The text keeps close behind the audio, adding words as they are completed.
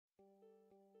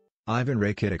Ivan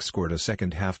Rakitic scored a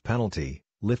second-half penalty,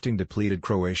 lifting depleted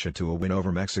Croatia to a win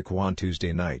over Mexico on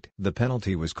Tuesday night. The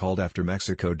penalty was called after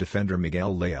Mexico defender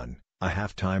Miguel Leon, a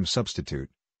half-time substitute,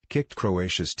 kicked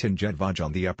Croatia's Tin Jedvaj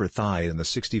on the upper thigh in the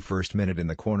 61st minute in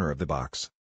the corner of the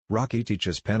box.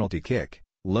 Rakitic's penalty kick,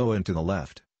 low and to the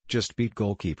left, just beat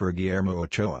goalkeeper Guillermo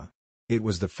Ochoa. It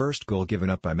was the first goal given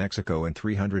up by Mexico in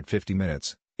 350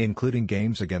 minutes, including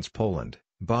games against Poland,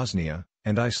 Bosnia,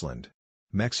 and Iceland.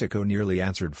 Mexico nearly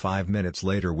answered 5 minutes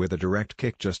later with a direct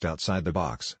kick just outside the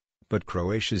box, but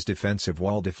Croatia's defensive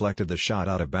wall deflected the shot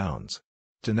out of bounds.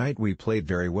 "Tonight we played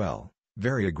very well,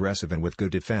 very aggressive and with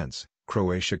good defense,"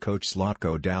 Croatia coach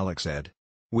Zlatko Dalic said.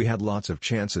 "We had lots of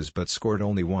chances but scored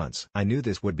only once. I knew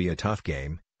this would be a tough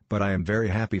game, but I am very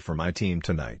happy for my team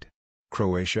tonight."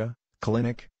 Croatia,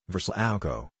 Kalinic,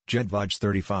 Vrsaljko, Jedvaj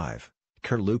 35,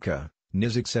 Kerluka,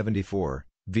 Nizic 74,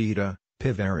 Vida,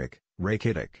 Pivaric,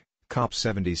 Rakitic, Kop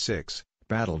 76,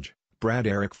 Badalj,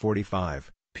 Bradaric 45,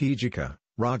 Pijika,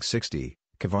 Rog 60,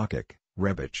 Kovacic,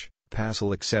 Rebic,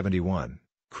 Pasalic 71,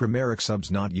 Kramaric subs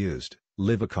not used,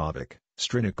 Livakovic,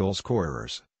 Strinic goal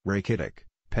scorers, Rakitic,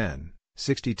 Pen,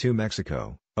 62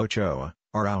 Mexico, Ochoa,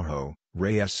 Araujo,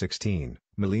 Reyes 16,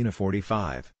 Molina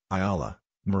 45, Ayala,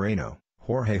 Moreno,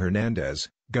 Jorge Hernandez,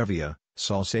 Govia,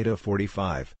 Salcedo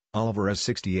 45, Alvarez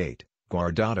 68,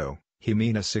 Guardado,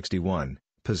 Jimenez 61,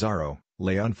 Pizarro,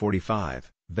 Leon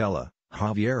 45, Vela,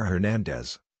 Javier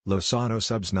Hernandez, Lozano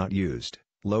subs not used,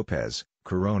 Lopez,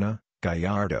 Corona,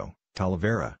 Gallardo,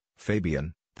 Talavera,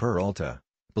 Fabian, Peralta.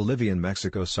 Bolivian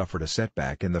Mexico suffered a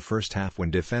setback in the first half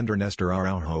when defender Nestor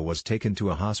Araujo was taken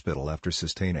to a hospital after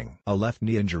sustaining a left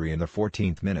knee injury in the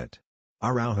 14th minute.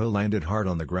 Araujo landed hard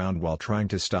on the ground while trying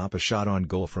to stop a shot on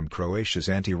goal from Croatia's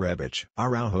Ante Rebic.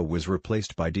 Araujo was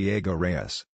replaced by Diego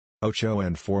Reyes. Ochoa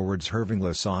and forwards Herving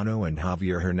Lozano and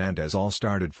Javier Hernandez all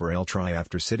started for El Tri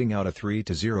after sitting out a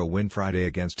 3-0 win Friday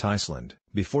against Iceland.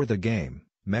 Before the game,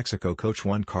 Mexico coach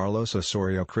Juan Carlos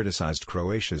Osorio criticized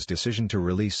Croatia's decision to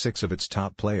release 6 of its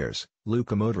top players: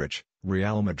 Luka Modric,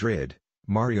 Real Madrid;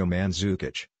 Mario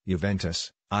Mandzukic,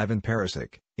 Juventus; Ivan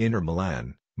Perisic, Inter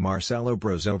Milan; Marcelo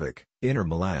Brozovic, Inter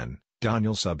Milan;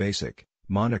 Daniel Subasic,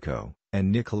 Monaco; and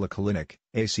Nikola Kalinic,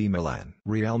 AC Milan.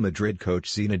 Real Madrid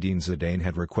coach Zinedine Zidane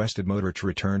had requested Modric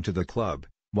return to the club,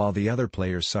 while the other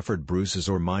players suffered bruises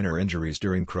or minor injuries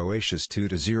during Croatia's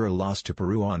 2-0 loss to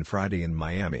Peru on Friday in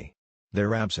Miami.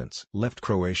 Their absence left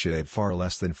Croatia at far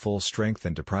less than full strength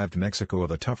and deprived Mexico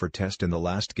of a tougher test in the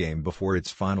last game before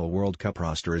its final World Cup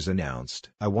roster is announced.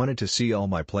 "I wanted to see all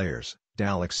my players,"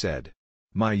 Dalic said.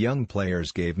 "My young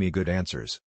players gave me good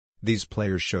answers. These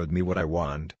players showed me what I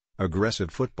want: aggressive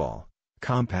football,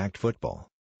 compact football."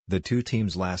 The two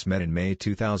teams last met in May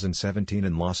 2017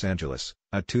 in Los Angeles,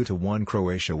 a 2-1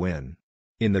 Croatia win.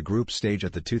 In the group stage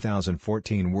at the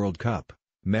 2014 World Cup,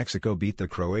 Mexico beat the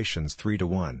Croatians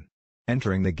 3-1.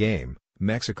 Entering the game,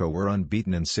 Mexico were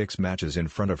unbeaten in 6 matches in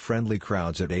front of friendly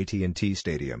crowds at AT&T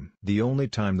Stadium. The only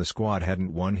time the squad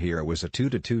hadn't won here was a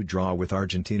 2-2 draw with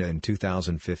Argentina in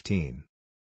 2015.